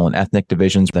along racial and ethnic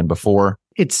divisions than before.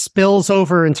 It spills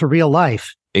over into real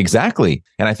life. Exactly.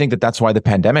 And I think that that's why the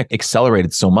pandemic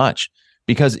accelerated so much.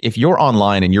 Because if you're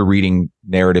online and you're reading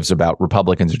narratives about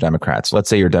Republicans or Democrats, let's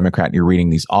say you're a Democrat and you're reading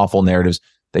these awful narratives,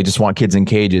 they just want kids in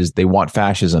cages, they want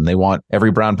fascism, they want every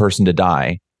brown person to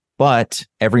die. But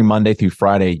every Monday through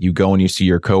Friday, you go and you see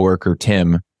your coworker,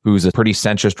 Tim, who's a pretty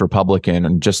centrist Republican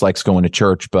and just likes going to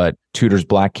church, but tutors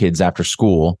black kids after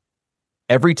school.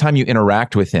 Every time you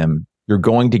interact with him, you're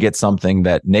going to get something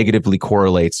that negatively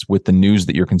correlates with the news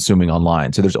that you're consuming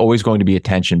online. So there's always going to be a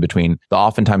tension between the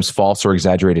oftentimes false or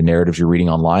exaggerated narratives you're reading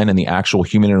online and the actual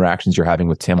human interactions you're having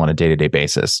with Tim on a day-to-day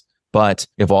basis. But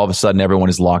if all of a sudden everyone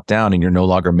is locked down and you're no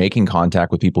longer making contact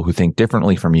with people who think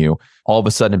differently from you, all of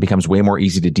a sudden it becomes way more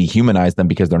easy to dehumanize them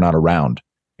because they're not around.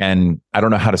 And I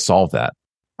don't know how to solve that.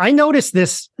 I noticed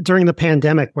this during the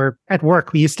pandemic where at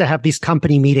work, we used to have these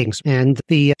company meetings and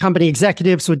the company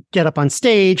executives would get up on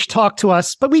stage, talk to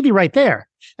us, but we'd be right there.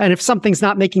 And if something's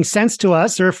not making sense to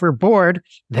us or if we're bored,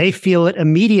 they feel it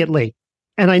immediately.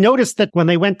 And I noticed that when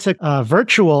they went to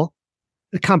virtual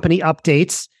company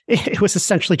updates, it was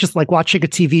essentially just like watching a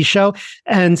TV show.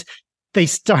 And they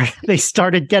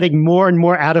started getting more and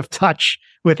more out of touch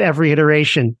with every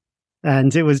iteration.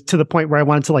 And it was to the point where I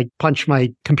wanted to like punch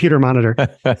my computer monitor.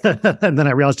 And then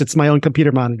I realized it's my own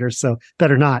computer monitor, so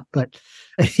better not. But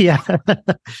yeah.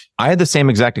 I had the same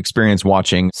exact experience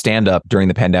watching stand-up during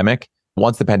the pandemic.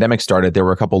 Once the pandemic started, there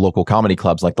were a couple local comedy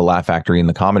clubs like the Laugh Factory and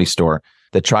the Comedy Store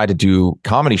that tried to do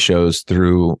comedy shows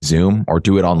through Zoom or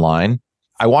do it online.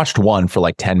 I watched one for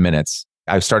like 10 minutes.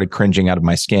 I started cringing out of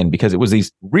my skin because it was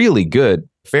these really good,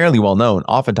 fairly well-known,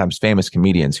 oftentimes famous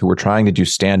comedians who were trying to do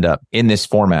stand-up in this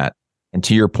format. And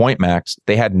to your point, Max,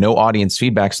 they had no audience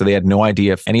feedback, so they had no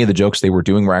idea if any of the jokes they were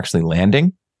doing were actually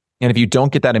landing. And if you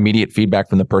don't get that immediate feedback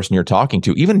from the person you're talking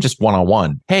to, even just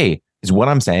one-on-one, hey, is what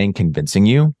I'm saying convincing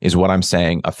you? Is what I'm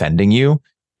saying offending you?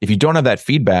 If you don't have that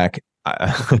feedback,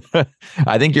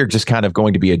 I think you're just kind of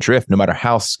going to be adrift, no matter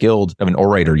how skilled of an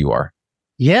orator you are.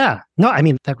 Yeah. No, I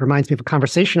mean, that reminds me of a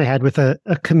conversation I had with a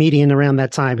comedian around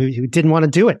that time who didn't want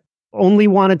to do it, only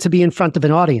wanted to be in front of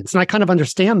an audience. And I kind of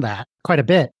understand that quite a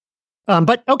bit.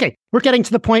 But okay, we're getting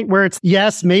to the point where it's,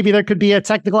 yes, maybe there could be a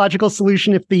technological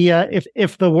solution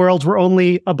if the world were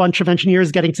only a bunch of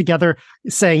engineers getting together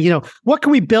saying, what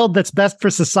can we build that's best for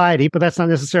society? But that's not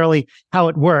necessarily how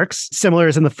it works, similar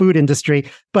as in the food industry.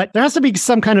 But there has to be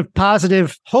some kind of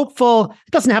positive, hopeful,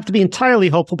 it doesn't have to be entirely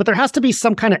hopeful, but there has to be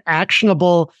some kind of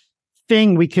actionable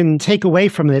thing we can take away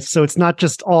from this. So it's not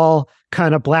just all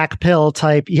kind of black pill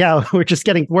type. Yeah, we're just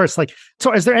getting worse.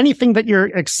 So is there anything that you're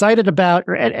excited about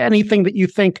or anything that you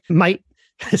think might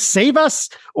save us?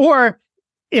 Or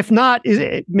if not,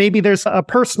 maybe there's a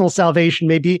personal salvation,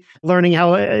 maybe learning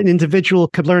how an individual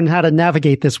could learn how to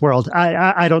navigate this world.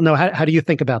 I don't know. How do you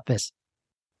think about this?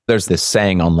 There's this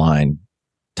saying online,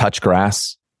 touch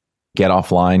grass, get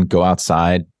offline, go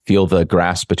outside, feel the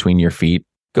grass between your feet.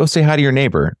 Go say hi to your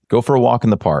neighbor. Go for a walk in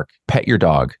the park. Pet your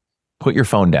dog. Put your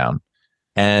phone down.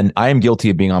 And I am guilty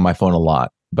of being on my phone a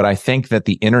lot. But I think that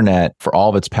the internet, for all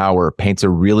of its power, paints a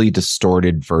really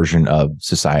distorted version of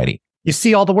society. You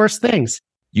see all the worst things.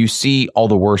 You see all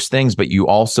the worst things, but you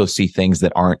also see things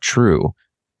that aren't true.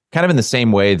 Kind of in the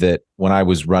same way that when I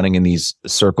was running in these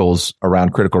circles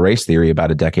around critical race theory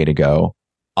about a decade ago,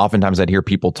 oftentimes I'd hear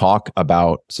people talk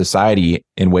about society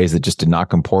in ways that just did not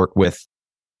comport with.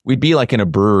 We'd be like in a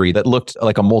brewery that looked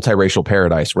like a multiracial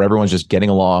paradise where everyone's just getting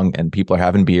along and people are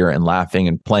having beer and laughing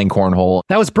and playing cornhole.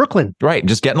 That was Brooklyn. Right.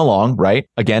 Just getting along. Right.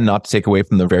 Again, not to take away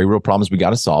from the very real problems we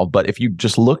got to solve. But if you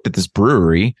just looked at this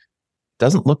brewery, it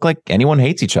doesn't look like anyone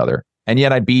hates each other. And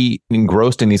yet I'd be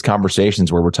engrossed in these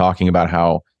conversations where we're talking about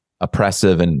how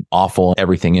oppressive and awful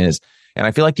everything is. And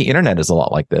I feel like the internet is a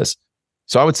lot like this.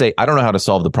 So I would say, I don't know how to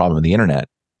solve the problem of the internet,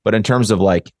 but in terms of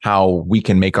like how we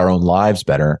can make our own lives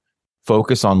better,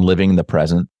 focus on living the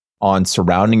present, on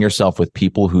surrounding yourself with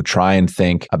people who try and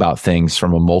think about things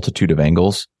from a multitude of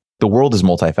angles. The world is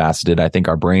multifaceted. I think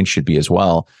our brains should be as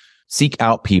well. Seek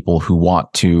out people who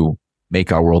want to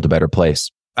make our world a better place.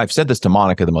 I've said this to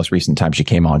Monica the most recent time she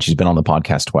came on. She's been on the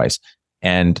podcast twice.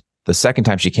 And the second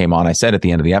time she came on, I said at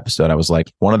the end of the episode, I was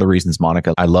like, one of the reasons,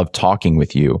 Monica, I love talking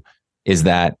with you is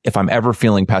that if I'm ever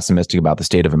feeling pessimistic about the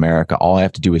state of America, all I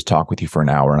have to do is talk with you for an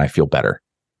hour and I feel better.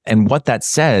 And what that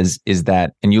says is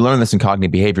that, and you learn this in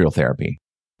cognitive behavioral therapy,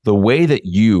 the way that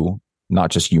you, not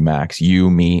just you, Max,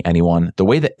 you, me, anyone, the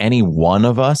way that any one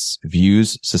of us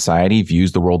views society,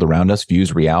 views the world around us,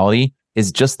 views reality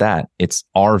is just that. It's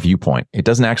our viewpoint. It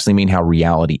doesn't actually mean how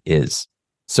reality is.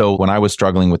 So when I was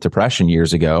struggling with depression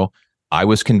years ago, I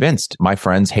was convinced my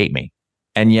friends hate me.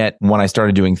 And yet when I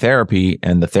started doing therapy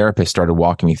and the therapist started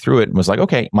walking me through it and was like,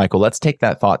 okay, Michael, let's take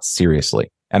that thought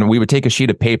seriously. And we would take a sheet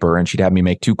of paper and she'd have me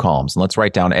make 2 columns. And let's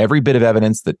write down every bit of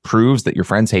evidence that proves that your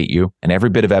friends hate you and every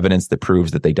bit of evidence that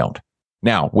proves that they don't.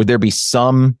 Now, would there be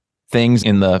some things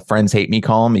in the friends hate me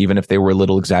column, even if they were a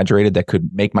little exaggerated, that could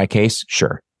make my case?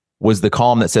 Sure. Was the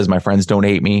column that says my friends don't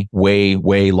hate me way,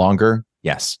 way longer?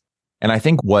 Yes. And I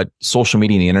think what social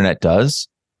media and the internet does,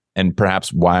 and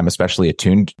perhaps why I'm especially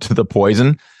attuned to the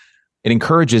poison, it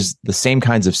encourages the same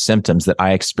kinds of symptoms that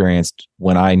I experienced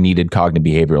when I needed cognitive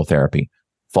behavioral therapy.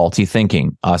 Faulty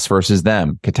thinking, us versus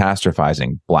them,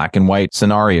 catastrophizing, black and white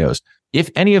scenarios. If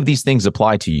any of these things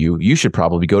apply to you, you should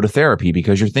probably go to therapy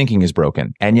because your thinking is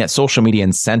broken. And yet social media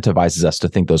incentivizes us to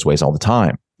think those ways all the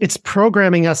time. It's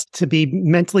programming us to be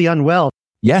mentally unwell.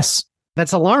 Yes.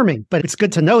 That's alarming, but it's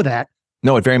good to know that.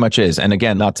 No, it very much is. And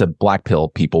again, not to black pill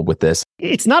people with this.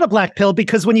 It's not a black pill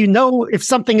because when you know if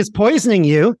something is poisoning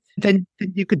you, then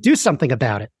you could do something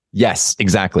about it. Yes,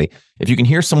 exactly. If you can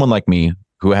hear someone like me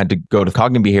who had to go to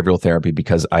cognitive behavioral therapy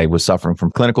because I was suffering from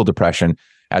clinical depression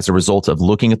as a result of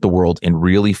looking at the world in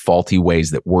really faulty ways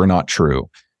that were not true.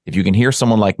 If you can hear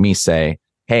someone like me say,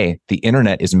 hey, the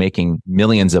internet is making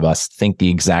millions of us think the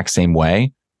exact same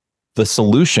way, the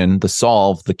solution, the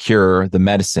solve, the cure, the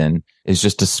medicine is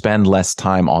just to spend less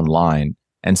time online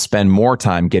and spend more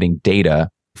time getting data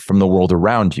from the world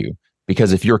around you.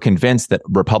 Because if you're convinced that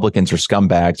Republicans are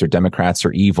scumbags or Democrats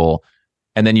are evil,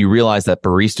 and then you realize that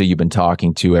barista you've been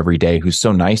talking to every day who's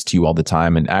so nice to you all the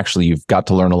time, and actually you've got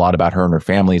to learn a lot about her and her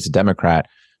family as a Democrat,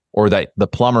 or that the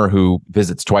plumber who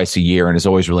visits twice a year and is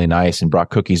always really nice and brought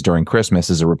cookies during Christmas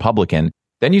is a Republican,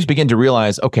 then you begin to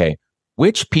realize, okay,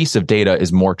 which piece of data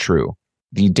is more true?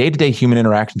 The day-to-day human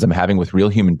interactions I'm having with real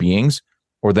human beings,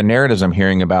 or the narratives I'm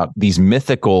hearing about these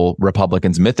mythical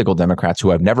Republicans, mythical Democrats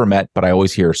who I've never met, but I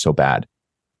always hear are so bad?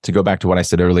 To go back to what I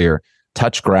said earlier,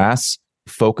 touch grass,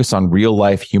 focus on real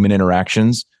life human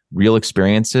interactions, real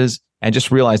experiences, and just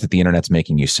realize that the internet's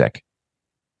making you sick.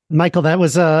 Michael, that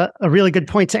was a really good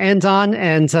point to end on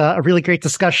and a really great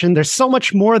discussion. There's so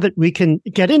much more that we can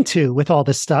get into with all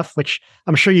this stuff, which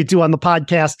I'm sure you do on the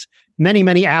podcast many,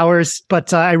 many hours.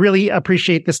 But I really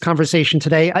appreciate this conversation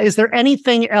today. Is there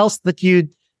anything else that you'd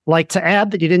like to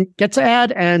add that you didn't get to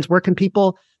add? And where can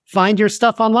people find your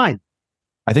stuff online?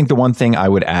 I think the one thing I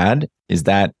would add is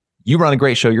that you run a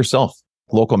great show yourself.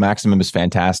 Local Maximum is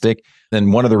fantastic.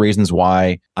 And one of the reasons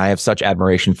why I have such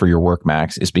admiration for your work,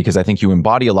 Max, is because I think you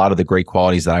embody a lot of the great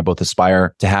qualities that I both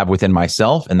aspire to have within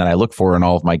myself and that I look for in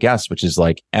all of my guests, which is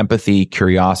like empathy,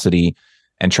 curiosity,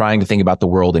 and trying to think about the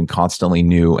world in constantly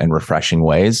new and refreshing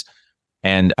ways.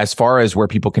 And as far as where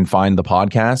people can find the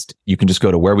podcast, you can just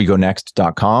go to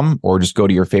wherewegonext.com or just go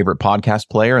to your favorite podcast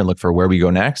player and look for Where We Go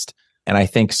Next. And I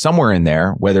think somewhere in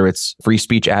there, whether it's free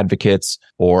speech advocates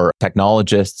or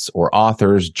technologists or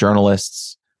authors,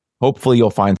 journalists, hopefully you'll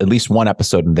find at least one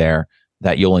episode in there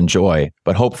that you'll enjoy,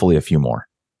 but hopefully a few more.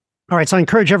 All right. So I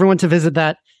encourage everyone to visit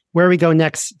that,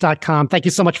 wherewegonext.com. Thank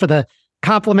you so much for the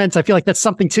compliments. I feel like that's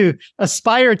something to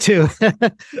aspire to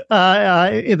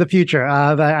in the future.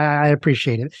 I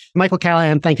appreciate it. Michael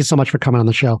Callahan, thank you so much for coming on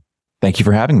the show. Thank you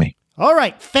for having me. All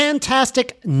right,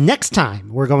 fantastic. Next time,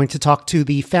 we're going to talk to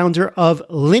the founder of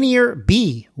Linear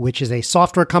B, which is a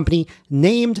software company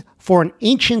named for an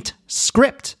ancient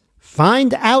script.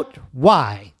 Find out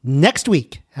why next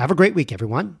week. Have a great week,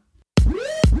 everyone.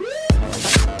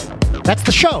 That's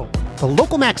the show. The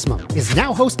Local Maximum is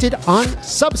now hosted on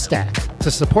Substack.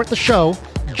 To support the show,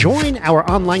 join our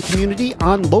online community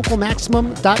on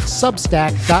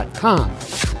localmaximum.substack.com.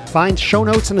 Find show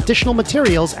notes and additional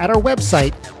materials at our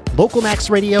website,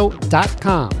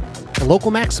 localmaxradio.com. The Local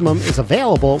Maximum is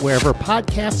available wherever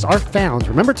podcasts are found.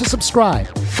 Remember to subscribe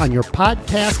on your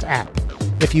podcast app.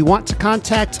 If you want to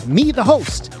contact me, the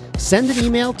host, send an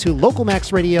email to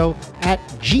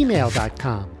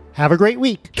localmaxradio@gmail.com. Have a great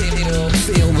week.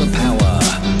 Feel the power.